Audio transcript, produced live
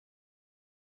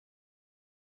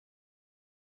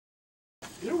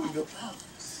Here we go.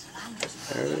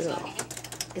 There we go.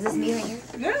 Is this me right here?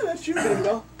 Yeah, that's you, baby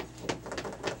doll.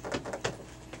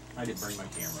 I didn't bring my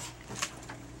camera.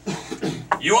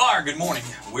 You are. Good morning.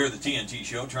 We're the TNT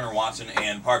Show, Turner Watson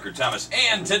and Parker Thomas.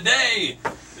 And today,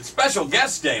 it's special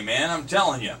guest day, man, I'm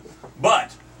telling you.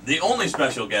 But the only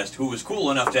special guest who was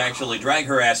cool enough to actually drag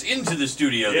her ass into the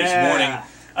studio this morning,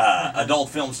 adult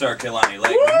film star Kaylani Lei.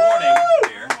 Good morning,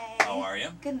 dear. How are you?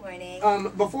 Good morning.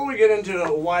 Before we get into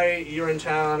why you're in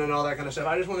town and all that kind of stuff,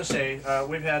 I just want to say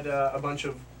we've had a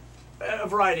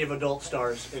variety of adult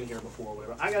stars in here before.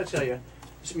 Whatever. I got to tell you,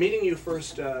 meeting you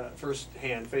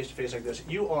firsthand, face to face like this,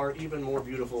 you are even more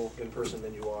beautiful in person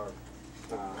than you are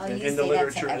in the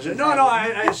literature. No,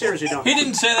 I seriously don't. He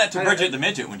didn't say that to Bridget the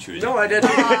Midget when she was No, I didn't.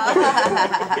 He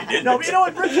did. No, but you know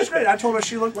what? Bridget's great. I told her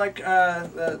she looked like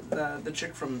the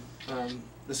chick from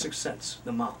The Sixth Sense,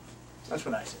 the mom. That's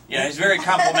what I said. Yeah, he's very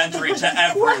complimentary to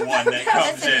everyone that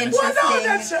comes in. Well, no,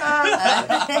 that's all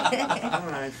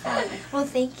right, fine. Well,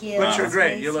 thank you. But you're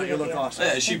great. You look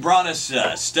awesome. She brought us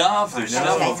stuff. There's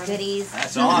stuff Nice over. goodies.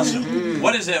 That's awesome.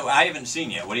 What is it? I haven't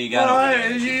seen yet. What do you got Well,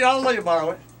 over there? I'll let you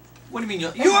borrow it. What do you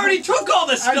mean? You already took all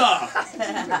the stuff.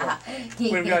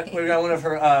 We've got one of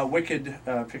her Wicked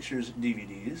Pictures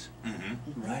DVDs.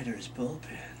 Mm-hmm. Writer's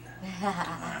bullpen.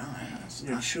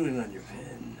 You're chewing on your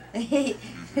pen.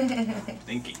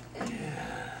 Thinking.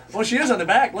 Yeah. Well, she is on the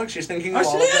back. Look, she's thinking of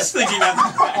Oh, she is thinking of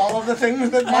all of the things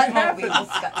that might happen.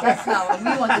 That's not what we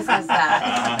won't discuss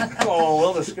that. Oh,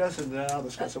 we'll discuss it. I'll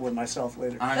discuss it with myself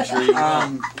later. I'm sure you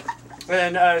will.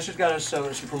 And she's got us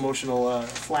some promotional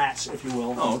flats, if you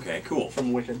will. Oh, okay, cool.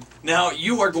 From Wicked. Now,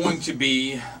 you are going to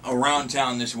be around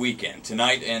town this weekend,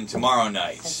 tonight and tomorrow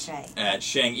night. That's right. At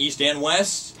Shang East and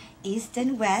West. East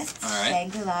and West, All right.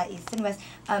 Shangri-La East and West.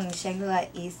 Shangri-La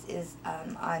East is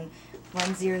on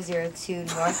 1002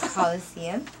 North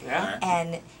Coliseum. Yeah.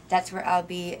 And that's where I'll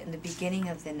be in the beginning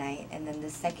of the night, and then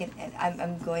the second, and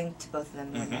I'm going to both of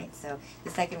them one night. So the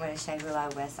second one is Shangri-La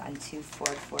West on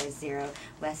 2440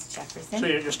 West Jefferson. So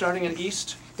you're starting in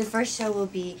East? The first show will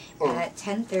be at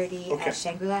 10:30 at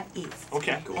Shangri-La East.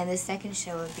 Okay, cool. And the second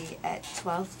show will be at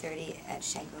 12:30 at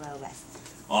Shangri-La West.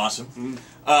 Awesome.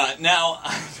 Now,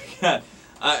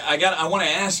 I want to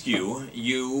ask you.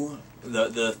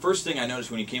 The first thing I noticed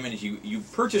when you came in is you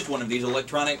purchased one of these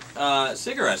electronic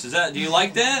cigarettes. Do you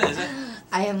like that? Is it?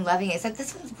 I am loving it. Except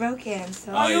this one's broken.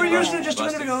 So you were using it just a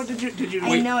minute ago. Did you?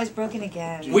 I know it's broken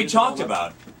again. We talked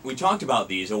about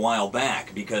these a while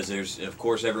back because there's, of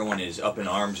course, everyone is up in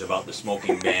arms about the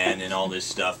smoking ban and all this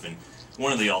stuff, and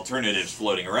one of the alternatives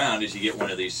floating around is you get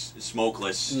one of these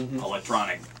smokeless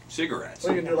electronic cigarettes.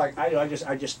 Well, you can do like I do. I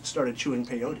just started chewing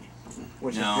peyote,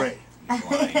 which is great. I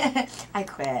quit. I'll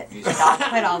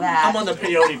quit all that. I'm on the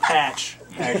peyote patch,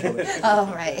 actually.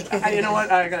 Oh, right. You know what?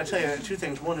 I gotta tell you two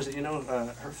things. One is that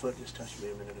her foot just touched me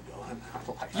a minute ago. I'm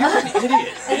like, you're an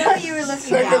idiot. I know you were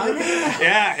looking down.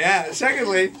 Yeah.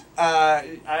 Secondly,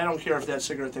 I don't care if that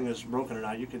cigarette thing is broken or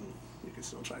not. You can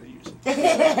still try to use it.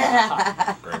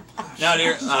 Great. Now,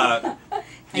 dear,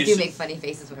 I do make funny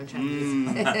faces when I'm trying to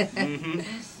use it.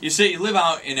 You say you live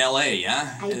out in L.A.,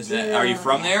 yeah? I do. Are you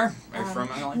from there? Are you from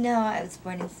L.A.? No, I was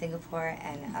born in Singapore,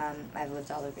 and I've lived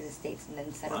all over the States, and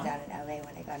then settled down in L.A.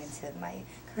 when I got into my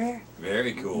career.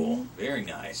 Very cool. Very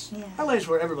nice. Yeah. LA's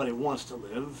where everybody wants to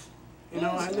live. And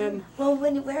then... Well,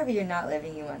 wherever you're not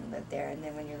living, you want to live there, and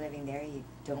then when you're living there, you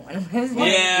don't want to live there.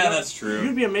 Yeah, that's true.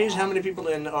 You'd be amazed how many people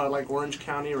in, like, Orange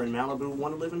County or in Malibu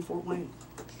want to live in Fort Wayne.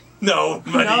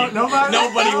 Nobody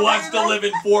wants to live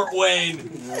in Fort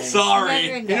Wayne.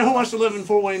 Sorry. You know who wants to live in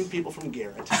Fort Wayne? People from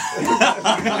Garrett.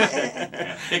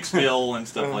 Hicksville and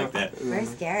stuff like that.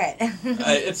 Where's Garrett?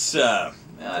 It's just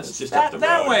up the road.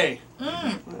 That way.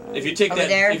 If you take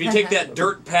that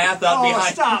dirt path out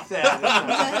behind. Stop that!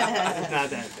 It's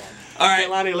not that bad. All right.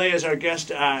 Kaylani Lei is our guest.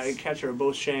 Catch her at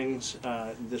both Shangs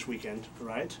this weekend,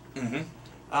 right?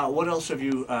 What else have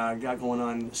you got going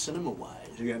on cinema-wise?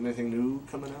 You got anything new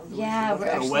coming out? Yeah, we're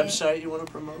actually... a website you want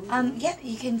to promote? Yeah,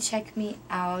 you can check me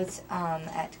out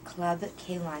at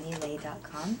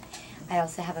clubkaylanilei.com. I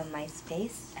also have a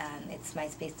MySpace. It's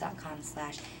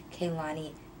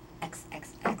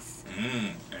myspace.com/KaylaniXXX.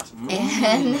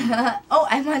 And,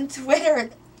 I'm on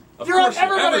Twitter.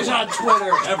 Everybody's on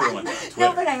Twitter. Everyone's on Twitter.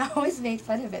 No, but I always made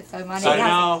fun of it, so I'm on it. I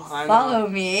know. Follow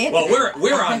me. Well,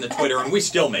 we're on the Twitter, and we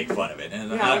still make fun of it.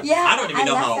 And I don't even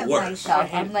know how it works.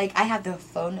 I'm like, I have the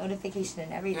phone notification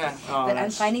and everything, but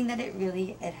I'm finding that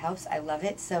it helps. I love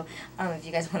it. So if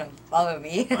you guys want to follow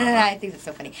me, I think it's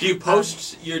so funny. Do you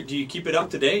post do you keep it up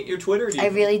to date, your Twitter? I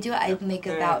really do. I make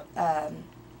about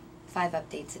 5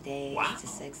 updates a day, Wow. 8 to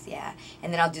 6, yeah.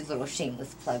 And then I'll do a little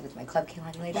shameless plug with my club,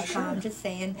 KaylaniLei.com, Sure. just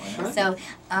saying. Wow. So,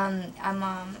 I'm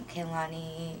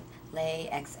Kaylani Lei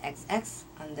XXX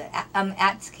on the, I'm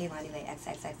at Kaylani Lei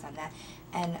XXX on that.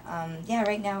 And, yeah,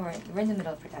 right now we're in the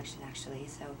middle of production, actually,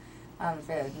 so.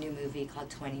 For a new movie called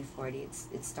 2040.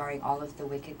 It's starring all of the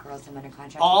Wicked girls I'm under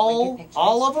contract with Wicked Pictures.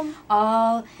 All of them?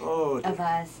 All Oh, of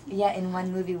us. Yeah, in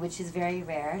one movie, which is very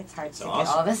rare. It's hard to get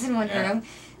awesome. all of us in one Yeah. room.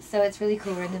 So it's really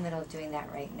cool. We're in the middle of doing that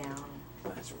right now.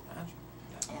 That's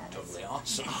Yeah, totally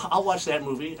awesome. I'll watch that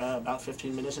movie about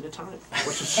 15 minutes at a time,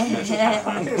 which is And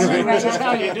then which is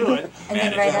how you do it. And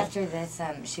then Man, right it's- after this,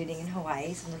 shooting in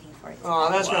Hawaii, so I'm looking forward to Oh,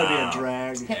 that's going to be Wow. a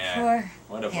drag. it. Yeah. Poor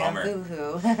What a Pam bummer.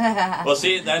 Boo-hoo. Well,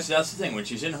 see, that's the thing. When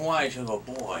she's in Hawaii, she'll go,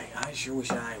 boy, I sure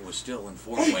wish I was still in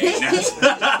Fort Wayne.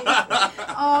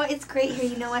 Oh, it's great here.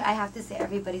 You know what? I have to say,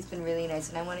 everybody's been really nice,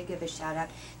 and I want to give a shout out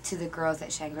to the girls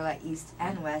at Shangri-La East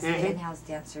and West, the in-house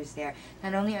dancers there.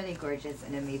 Not only are they gorgeous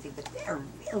and amazing, but they're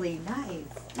really nice.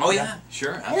 Oh, yeah,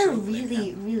 sure, They're absolutely.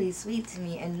 really, really sweet to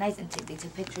me and nice, and they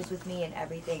took pictures with me and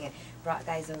everything, and brought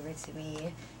guys over to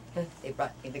me. They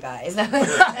brought me the guys.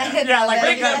 Yeah, like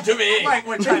Bring them to me. Like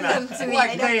we're trying Bring them to me, I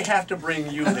like know. they have to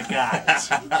bring you the guys.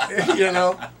 You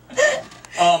know,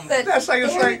 But that's like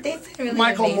it's like they've been really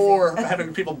Michael amazing. Moore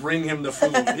having people bring him the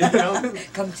food. You know.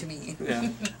 Come to me.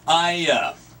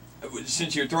 Yeah.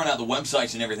 Since you're throwing out the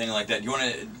websites and everything like that, you want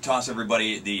to toss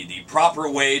everybody the proper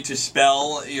way to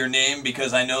spell your name?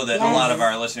 Because I know that a lot of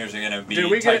our listeners are going to be Did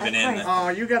we get typing in. Oh,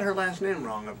 you got her last name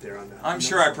wrong up there on that. I'm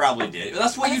sure I probably did.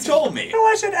 That's what you told me. No,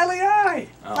 I said L-A-I.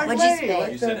 Oh. Like What'd you Lei, say?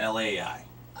 like You the- said L-A-I.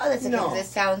 Oh, that's okay. No. 'Cause it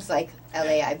sounds like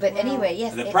LAI. But anyway,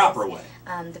 yes. The it proper is. way.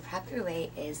 The proper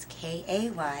way is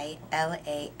Kaylani,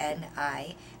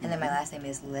 and then my last name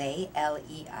is Lei,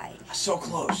 Lei. So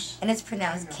close. And it's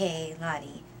pronounced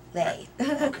Kaylani Lei.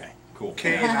 Okay, cool.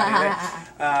 Okay. Okay.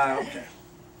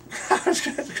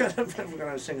 I'm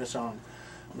gonna sing a song.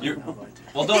 You- I'm not going to.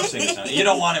 Well, don't sing a song. You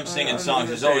don't want him singing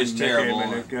songs. It's always terrible.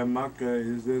 Maka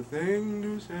is the thing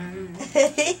to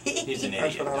say. He's an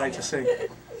That's idiot. what I like to sing.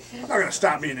 I'm not gonna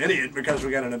stop being an idiot because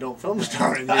we got an adult film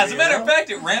star in here. As a matter you of know? fact,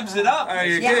 it ramps it up. Are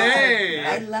you Yeah, kidding?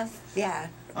 I love, yeah.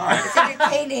 All right. It's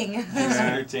entertaining. It's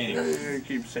entertaining. You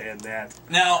keep saying that.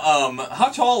 Now, how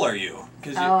tall are you?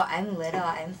 'Cause you- Oh, I'm little.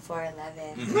 I'm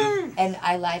 4'11". Mhm. And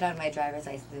I lied on my driver's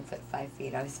license and put 5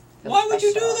 feet. I was feel Why would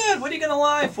you do special. that? What are you gonna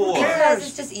lie for? cares? Because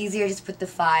it's just easier. Just put the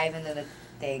 5 and then the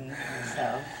thing.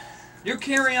 So. Your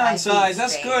carry-on 5 feet size.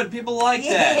 That's straight. good. People like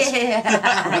that.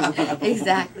 Yeah.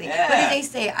 Exactly. Yeah. What did they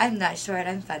say? I'm not short.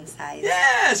 I'm fun size.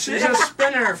 Yes. She's a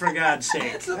spinner, for God's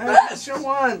sake. It's the That's best. what you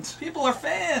want. People are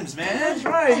fans, man. That's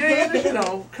right. You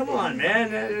know, come on,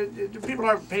 man. People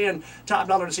aren't paying top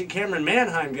dollar to see Cameron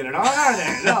Manheim get it on, are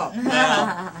they? No.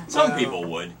 Well, some people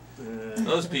would.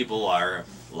 Those people are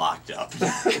locked up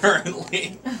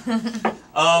currently.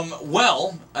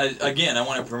 Well, again, I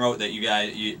want to promote that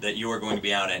that you are going to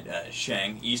be out at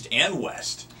Shang East and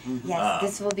West. Yes,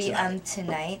 this will be tonight.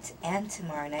 tonight and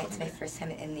tomorrow night. It's my first time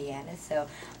in Indiana, so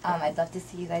I'd love to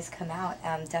see you guys come out.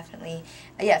 Definitely,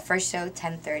 yeah. First show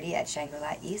 10:30 at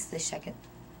Shangri-La East. The second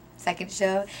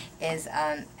show is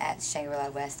at Shangri-La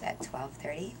West at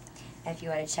 12:30. And if you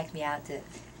want to check me out to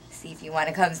see if you want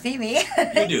to come see me, You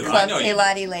do. I know you do.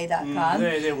 KaylaniLei.com.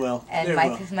 They will. And They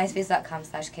will.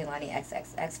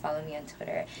 myspace.com/KaylaniXXX. Follow me on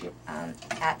Twitter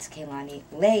at Kaylani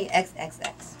Lei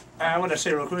XXX. I want to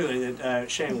say real quickly that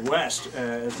Shang West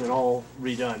has been all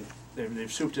redone.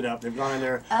 They've souped it up. They've gone in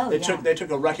there. Oh, they yeah.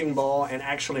 took a wrecking ball and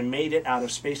actually made it out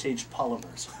of space-age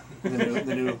polymers. The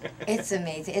new It's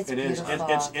amazing. It's it is. beautiful.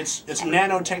 It's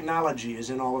nanotechnology is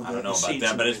in all of the I don't know about seats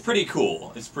that, but and it's pretty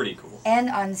cool. It's pretty cool. And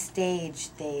on stage,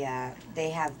 they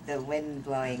have the wind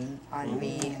blowing on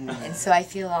me, and so I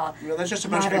feel all Well, that's just a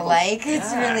bunch not of people. alike.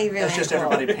 It's really, really That's just cool.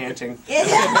 everybody panting.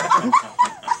 Yeah.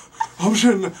 I'm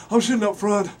sitting up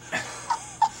front.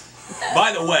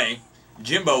 By the way,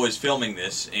 Jimbo is filming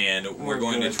this, and we're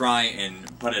going to good. try and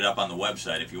put it up on the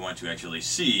website. If you want to actually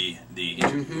see the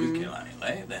interview with Kaylani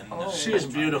Lei, then She is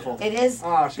beautiful. It is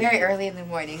Oh, she's very beautiful. early in the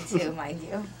morning too, mind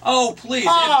you. Oh, please.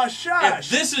 Oh, if shush.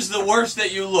 this is the worst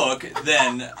that you look,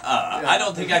 then I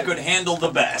don't think I could handle the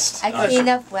best. I clean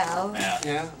up well. Yeah.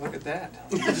 Yeah, look at that.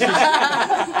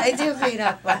 I do clean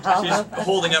up well. She's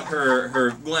holding up her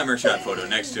glamour shot photo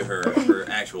next to her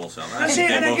actual self. I See, think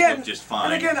they and both again, look just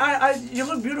fine. and again, you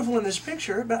look beautiful in this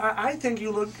picture, but I think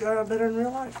you look better in real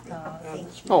life. Oh, thank you.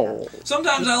 Oh.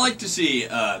 Sometimes I like to see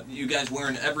you guys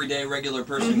wearing everyday, regular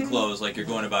person clothes like you're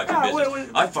going about your Ah, business. wait.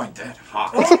 I find that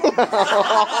hot.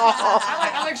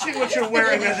 I like seeing what you're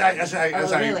wearing as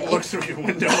I really? look through your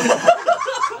window.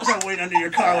 Don't wait under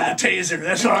your car with a taser.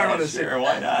 That's what I want to say. Sure,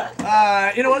 why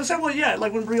not? You know what I said? Well, yeah,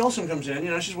 like when Brie Olson comes in, you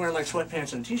know, she's wearing like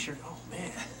sweatpants and a t-shirt. Oh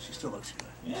man, she still looks good.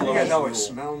 Yeah, You guys always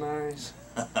smell nice.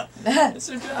 It's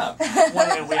their job. One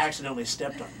day we accidentally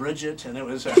stepped on Bridget, and it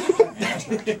was. Oh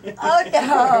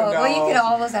no! Well, you could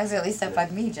almost accidentally step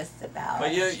on me just about.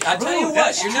 But I tell you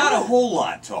what, you're not a whole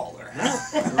lot taller.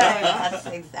 That's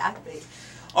exactly.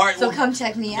 All right. So well, come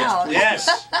check me out.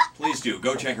 Yes. please do.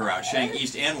 Go check her out. Shang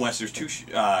East and West. There's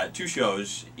two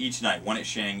shows each night. One at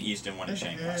Shang East and one at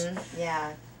Shang West.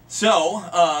 Yeah. So,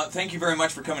 thank you very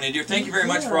much for coming in, dear. Thank you very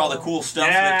much for all the cool stuff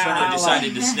that Turner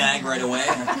decided to snag right away.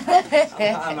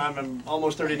 I'm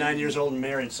almost 39 years old and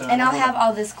married, so. And I'll have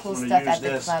all this cool I'm stuff gonna at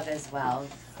the use club as well.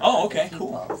 Oh, okay,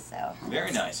 People, cool. So.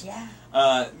 Very nice. Yeah.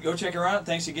 Go check her out.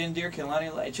 Thanks again, dear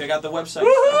Kaylani Lei. Check out the website.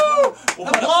 Woohoo! We'll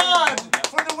Applaud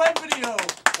for the web video.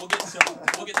 We'll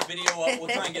get the video up. We'll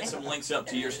try and get some links up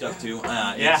to your stuff too.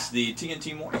 Yeah. It's the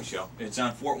TNT Morning Show. It's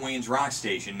on Fort Wayne's Rock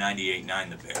Station,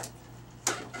 98.9 The Bear.